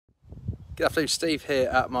Good afternoon, Steve here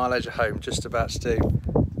at my leisure home, just about to do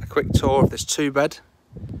a quick tour of this 2-bed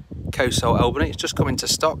Cosalt Albany. It's just come into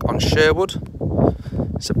stock on Sherwood.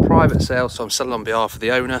 It's a private sale, so I'm selling on behalf of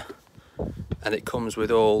the owner, and it comes with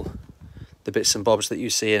all the bits and bobs that you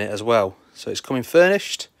see in it as well. So it's coming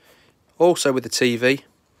furnished, also with the TV,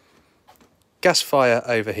 gas fire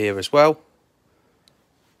over here as well.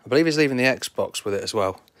 I believe he's leaving the Xbox with it as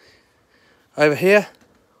well. Over here,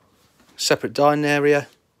 separate dining area,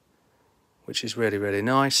 which is really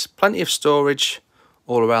nice. Plenty of storage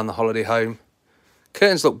all around the holiday home.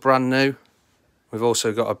 Curtains look brand new. We've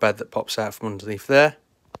also got a bed that pops out from underneath there.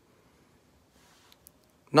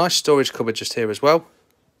 Nice storage cupboard just here as well.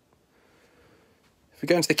 If we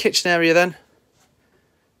go into the kitchen area then,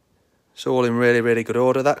 it's all in really good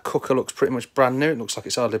order. That cooker looks pretty much brand new. It looks like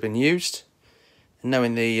it's hardly been used. And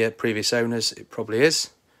knowing the previous owners, it probably is.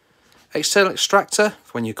 External extractor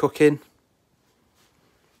for when you're cooking.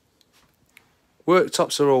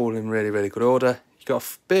 Worktops are all in really good order. You've got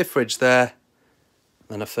a beer fridge there,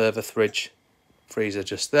 then a further fridge, freezer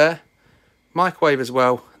just there. Microwave as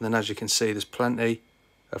well, and then as you can see, there's plenty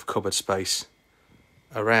of cupboard space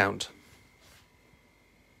around.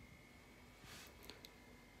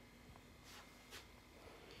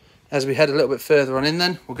 As we head a little bit further on in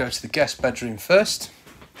then, we'll go to the guest bedroom first.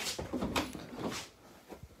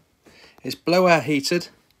 It's blow-air heated,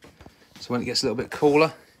 so when it gets a little bit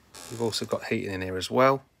cooler, we've also got heating in here as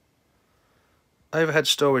well. Overhead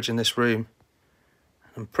storage in this room.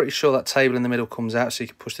 I'm pretty sure that table in the middle comes out so you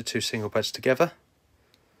can push the 2 single beds together.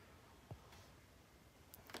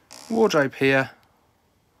 Wardrobe here.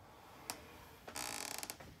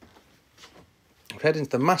 We head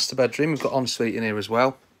into the master bedroom. We've got ensuite in here as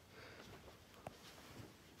well.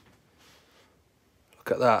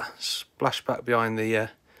 Look at that. Splashback behind the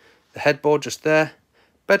headboard just there.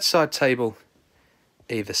 Bedside table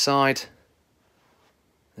either side.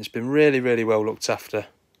 It's been really well looked after.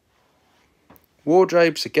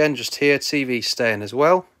 Wardrobes again just here, TV staying as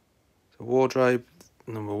well. So wardrobe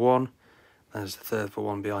number 1, there's the third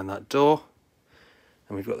one behind that door,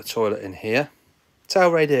 and we've got the toilet in here.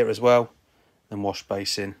 Towel radiator as well, and wash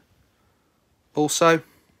basin also.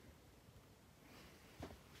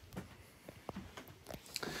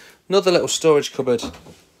 Another little storage cupboard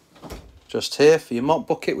just here for your mop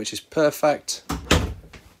bucket, which is perfect.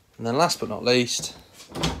 And then last but not least,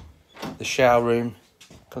 the shower room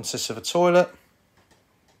consists of a toilet,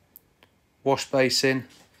 wash basin,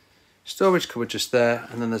 storage cupboard just there,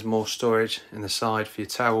 and then there's more storage in the side for your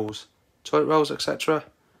towels, toilet rolls, etc.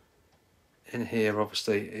 In here,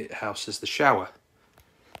 obviously, it houses the shower.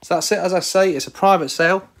 So that's it. As I say, it's a private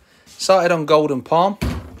sale. Sited on Golden Palm.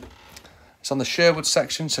 It's on the Sherwood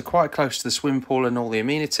section, so quite close to the swimming pool and all the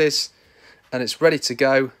amenities. And it's ready to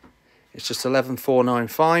go. It's just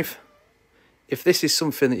 11,495. If this is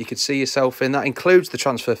something that you could see yourself in, that includes the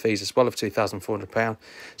transfer fees as well of £2,400.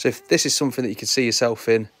 So if this is something that you could see yourself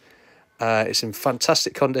in, it's in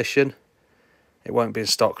fantastic condition. It won't be in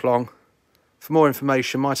stock long. For more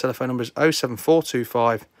information, my telephone number is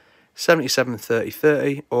 07425 77 30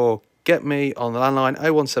 30, or get me on the landline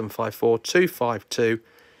 01754 252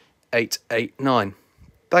 889.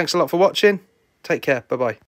 Thanks a lot for watching. Take care. Bye-bye.